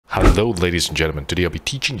Hello ladies and gentlemen, today I'll be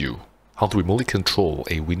teaching you how to remotely control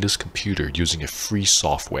a Windows computer using a free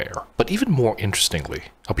software. But even more interestingly,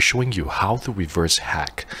 I'll be showing you how to reverse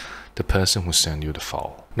hack the person who sent you the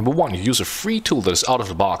file. Number one, you use a free tool that is out of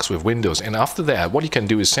the box with Windows, and after that, what you can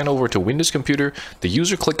do is send over to a Windows computer, the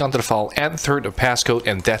user click onto the file, enter the passcode,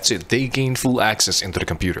 and that's it. They gain full access into the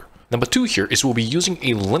computer. Number two here is we'll be using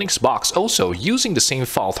a Linux box, also using the same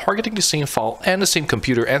file, targeting the same file and the same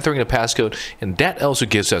computer, entering the passcode, and that also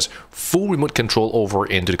gives us full remote control over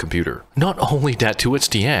into the computer. Not only that, towards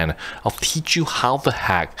the end, I'll teach you how to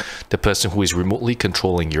hack the person who is remotely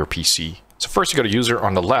controlling your PC. So first you got a user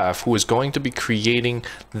on the left who is going to be creating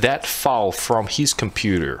that file from his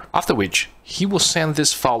computer, after which he will send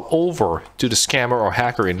this file over to the scammer or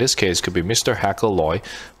hacker. In this case could be Mr. Hackerloy,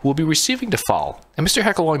 who will be receiving the file. And Mr.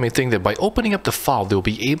 Hackerloy may think that by opening up the file they'll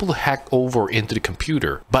be able to hack over into the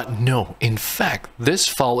computer, but no, in fact this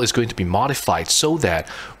file is going to be modified so that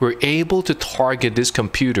we're able to target this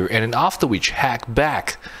computer and then after which hack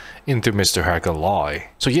back into Mr. Hackerloy.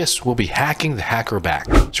 So yes, we'll be hacking the hacker back.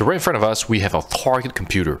 So right in front of us, we have our target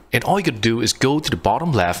computer. And all you gotta do is go to the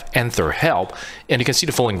bottom left, enter help, and you can see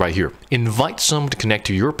the following right here. Invite someone to connect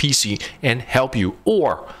to your PC and help you,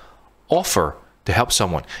 or offer to help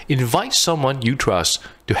someone. Invite someone you trust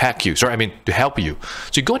to hack you. To help you.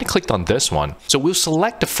 So you go ahead and click on this one. So we'll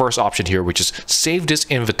select the first option here, which is save this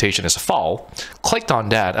invitation as a file. Clicked on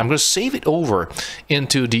that. I'm going to save it over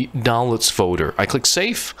into the downloads folder. I click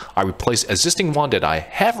save. I replace the existing one that I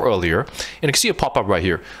have earlier. And you can see a pop-up right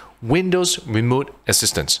here. Windows Remote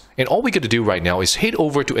Assistance. And all we got to do right now is head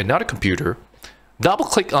over to another computer, double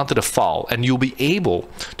click onto the file, and you'll be able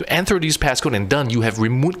to enter these passcode, and done, you have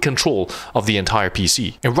remote control of the entire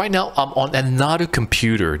PC. And right now I'm on another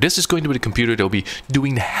computer. This is going to be the computer that will be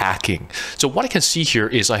doing the hacking. So what I can see here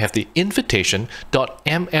is I have the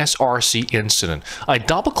invitation.msrc incident. I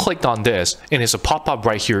double clicked on this and it's a pop-up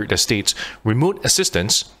right here that states remote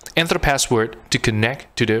assistance. Enter the password to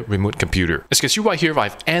connect to the remote computer. As you can see right here, if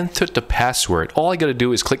I've entered the password, all I gotta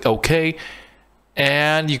do is click OK,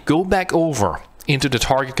 and you go back over into the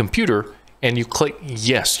target computer and you click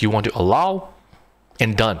yes, you want to allow,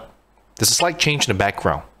 and done. There's a slight change in the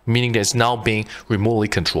background, meaning that it's now being remotely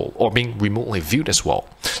controlled or being remotely viewed as well.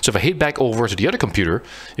 So if I head back over to the other computer,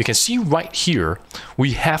 you can see right here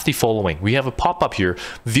we have the following. We have a pop-up here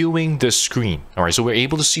viewing the screen. All right, so we're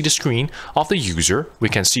able to see the screen of the user. We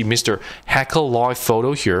can see Mr. Hackerloy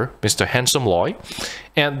photo here, Mr. Handsome Loy,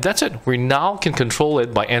 and that's it. We now can control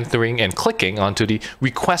it by entering and clicking onto the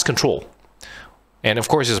request control. And of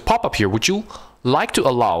course, there's a pop-up here. Would you like to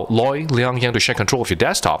allow Loy Liang Yang to share control of your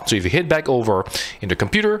desktop? So if you head back over into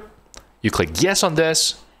computer, you click yes on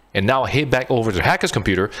this, and now head back over to the hacker's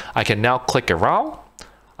computer. I can now click around.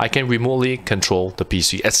 I can remotely control the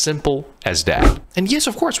PC. As simple as that. And yes,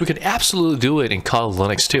 of course, we could absolutely do it in Kali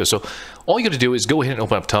Linux too. So all you got to do is go ahead and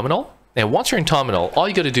open up Terminal. And once you're in Terminal, all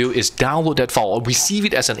you got to do is download that file or receive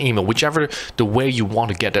it as an email, whichever the way you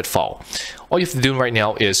want to get that file. All you have to do right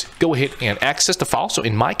now is go ahead and access the file. So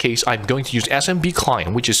in my case, I'm going to use SMB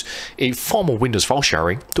client, which is a form of Windows file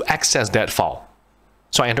sharing, to access that file.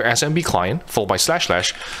 So I enter SMB client followed by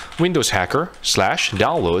 / Windows Hacker /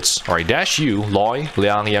 downloads, or -u Loy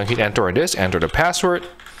Liang Yang. Hit enter on this, enter the password,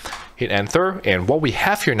 hit enter, and what we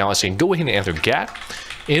have here now is saying go ahead and enter get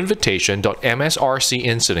invitation.msrc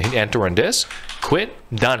incident. Hit enter on this, quit,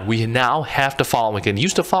 done. We now have the file. We can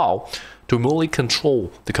use the file to remotely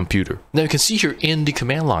control the computer. Now you can see here in the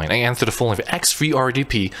command line, I enter the following: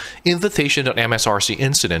 x3rdp invitation.msrc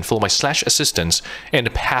incident followed by /assistance and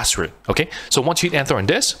the password. Okay, so once you hit enter on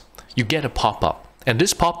this, you get a pop-up, and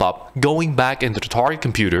this pop-up going back into the target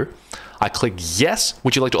computer. I click yes.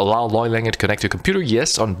 Would you like to allow Loy Liang to connect to your computer?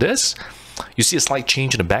 Yes on this. You see a slight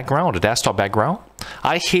change in the background, the desktop background.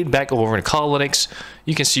 I head back over in Kali Linux.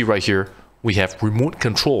 You can see right here we have remote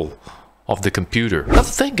control of the computer. Now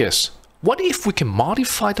the thing is, what if we can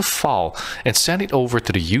modify the file and send it over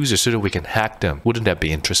to the user so that we can hack them? Wouldn't that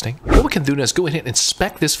be interesting? What we can do now is go ahead and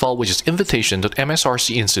inspect this file, which is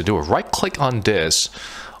invitation.msrc incident. Right click on this,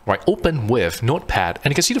 right, open with Notepad,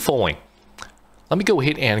 and you can see the following. Let me go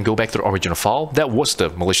ahead and go back to the original file. That was the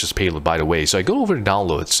malicious payload, by the way. So I go over to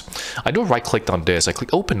downloads. I don't right click on this. I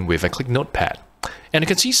click open with, I click Notepad. And you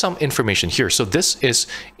can see some information here. So this is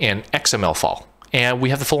an XML file. And we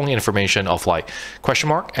have the following information of like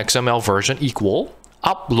 $XML version equal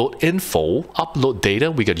upload info, upload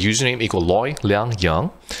data. We got username equal Loy Liang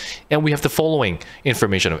Yang. And we have the following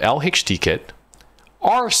information of LH ticket,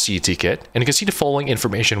 RC ticket, and you can see the following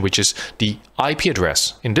information, which is the IP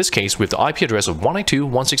address. In this case, with the IP address of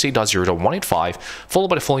 192.168.0.185, followed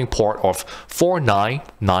by the following port of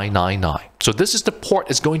 49999. So this is the port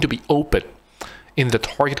that's going to be open in the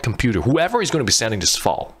target computer, whoever is going to be sending this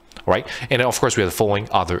file, right? And then of course we have the following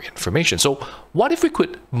other information. So what if we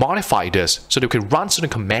could modify this so that we could run certain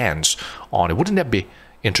commands on it? Wouldn't that be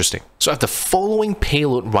interesting? So I have the following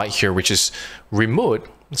payload right here, which is remote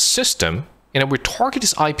system, and then we target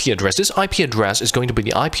this IP address. This IP address is going to be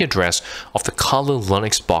the IP address of the Kali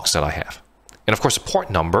Linux box that I have. And of course the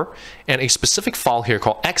port number and a specific file here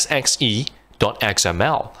called xxe.xml,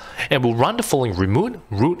 and we'll run the following remote,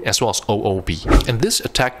 root, as well as OOB. And this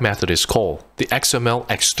attack method is called the XML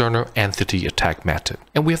external entity attack method.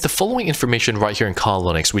 And we have the following information right here in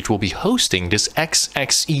Kali Linux, which will be hosting this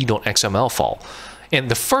xxe.xml file.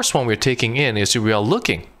 And the first one we're taking in is we are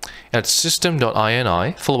looking at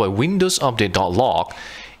system.ini followed by windows update.log,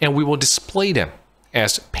 and we will display them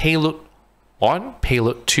as payload 1,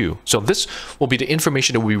 payload 2. So this will be the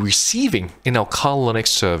information that we're receiving in our Kali Linux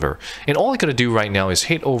server. And all I gotta do right now is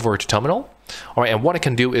head over to terminal. All right, and what I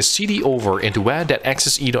can do is cd over into where that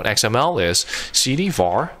xse.xml is, cd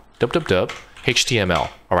var www HTML.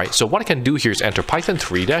 All right, so what I can do here is enter python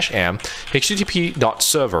 3-m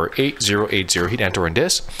http.server8080, hit enter on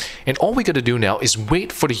this, and all we got to do now is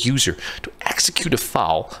wait for the user to execute the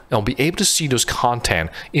file, and I'll be able to see those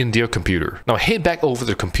content in their computer. Now head back over to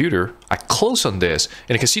the computer, I close on this,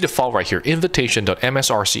 and you can see the file right here,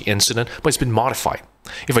 invitation.msrc incident, but it's been modified.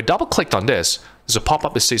 If I double click on this, there's a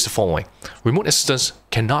pop-up that says the following: remote instance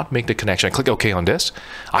cannot make the connection. I click OK on this,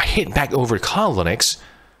 I hit back over to Kali Linux.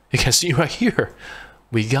 You can see right here,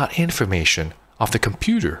 we got information of the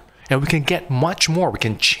computer, and we can get much more. We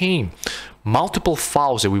can chain multiple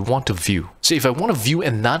files that we want to view. So if I want to view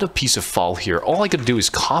another piece of file here, all I gotta do is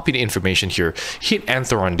copy the information here, hit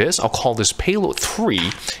enter on this. I'll call this payload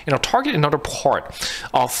 3, and I'll target another part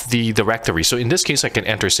of the directory. So in this case, I can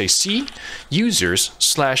enter, say, C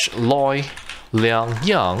users/Loi Liang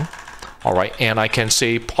Yang. All right, and I can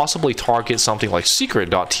say possibly target something like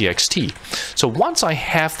secret.txt. So once I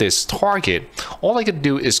have this target, all I can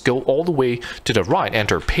do is go all the way to the right,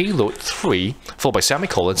 enter payload 3, followed by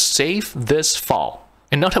semicolon, save this file.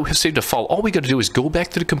 And now that we've saved the file, all we got to do is go back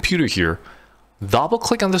to the computer here, double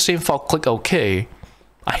click on the same file, click OK.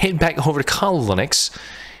 I head back over to Kali Linux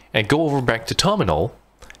and go over back to terminal,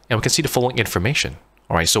 and we can see the following information.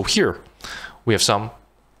 All right, so here we have some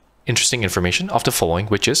interesting information of the following,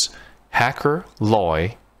 which is hacker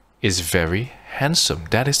Loi is very handsome.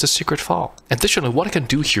 That is the secret file. Additionally, what I can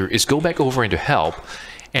do here is go back over into help,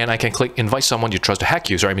 and I can click invite someone you trust to hack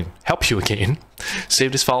you, help you again.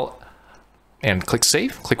 Save this file and click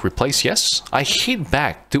save, click replace, yes. I head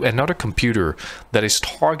back to another computer that is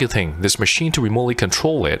targeting this machine to remotely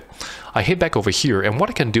control it. I head back over here, and what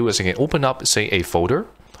I can do is I can open up, say, a folder.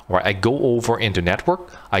 Or I go over into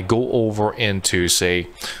network, I go over into, say,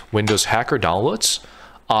 Windows Hacker Downloads.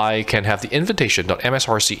 I can have the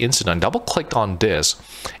invitation.msrc incident, double click on this,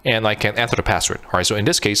 and I can enter the password. All right, so in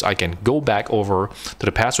this case, I can go back over to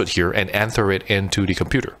the password here and enter it into the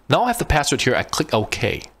computer. Now I have the password here, I click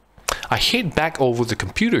OK. I head back over the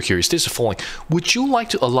computer here. Is this the following? Would you like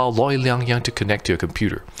to allow Loi Liang Yang to connect to your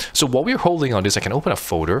computer? So while we're holding on this, I can open a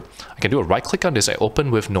folder. I can do a right click on this. I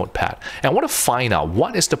open with Notepad. And I want to find out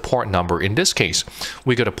what is the port number. In this case,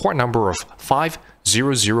 we got a port number of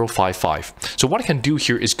 50055. So what I can do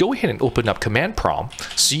here is go ahead and open up command prompt,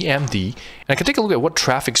 CMD, and I can take a look at what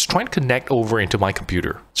traffic is trying to connect over into my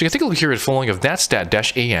computer. So you can take a look here at the following of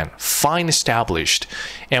netstat-an, fine established,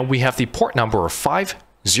 and we have the port number of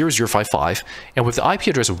 50055, and with the IP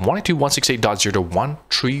address of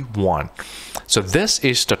 192.168.0.131. So this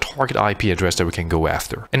is the target IP address that we can go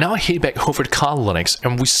after. And now I head back over to Kali Linux,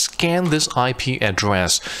 and we scan this IP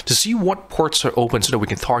address to see what ports are open so that we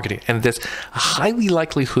can target it. And there's a highly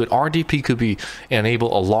likelihood RDP could be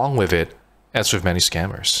enabled along with it, as with many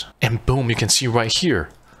scammers. And boom, you can see right here,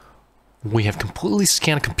 we have completely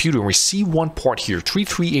scanned a computer, and we see one port here,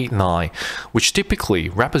 3389, which typically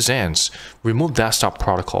represents remote desktop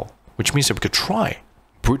protocol, which means that we could try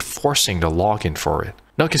brute forcing the login for it.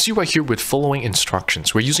 Now you can see right here with following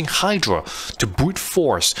instructions. We're using Hydra to brute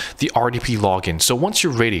force the RDP login. So once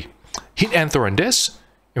you're ready, hit enter on this,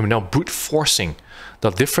 and we're now brute forcing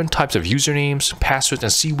the different types of usernames, passwords,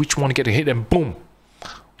 and see which one to get a hit, and boom,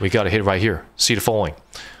 we got a hit right here. See the following.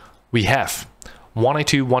 We have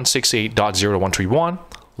 192.168.0.131.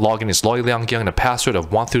 Login is Loi Liang Yang, and a password of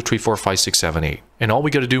 123456778. And all we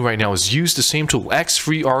got to do right now is use the same tool,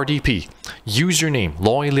 X3RDP. Username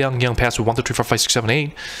Loi Liang Yang, password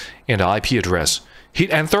 123456778, and the IP address.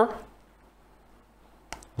 Hit enter.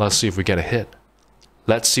 Let's see if we get a hit.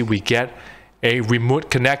 Let's see we get a remote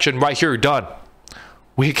connection right here. Done.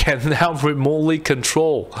 We can now remotely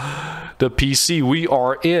control the PC. We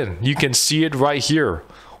are in. You can see it right here.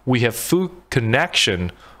 We have full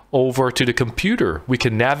connection over to the computer. We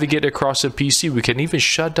can navigate across the PC. We can even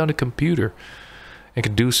shut down the computer and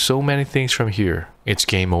can do so many things from here. It's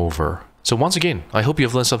game over. So once again, I hope you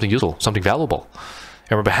have learned something useful, something valuable.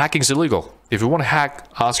 And remember, hacking is illegal. If you want to hack,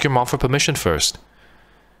 ask your mom for permission first.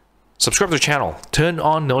 Subscribe to the channel. Turn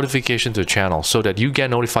on notifications to the channel so that you get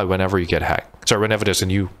notified whenever you get hacked. Sorry, whenever there's a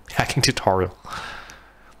new hacking tutorial.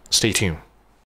 Stay tuned.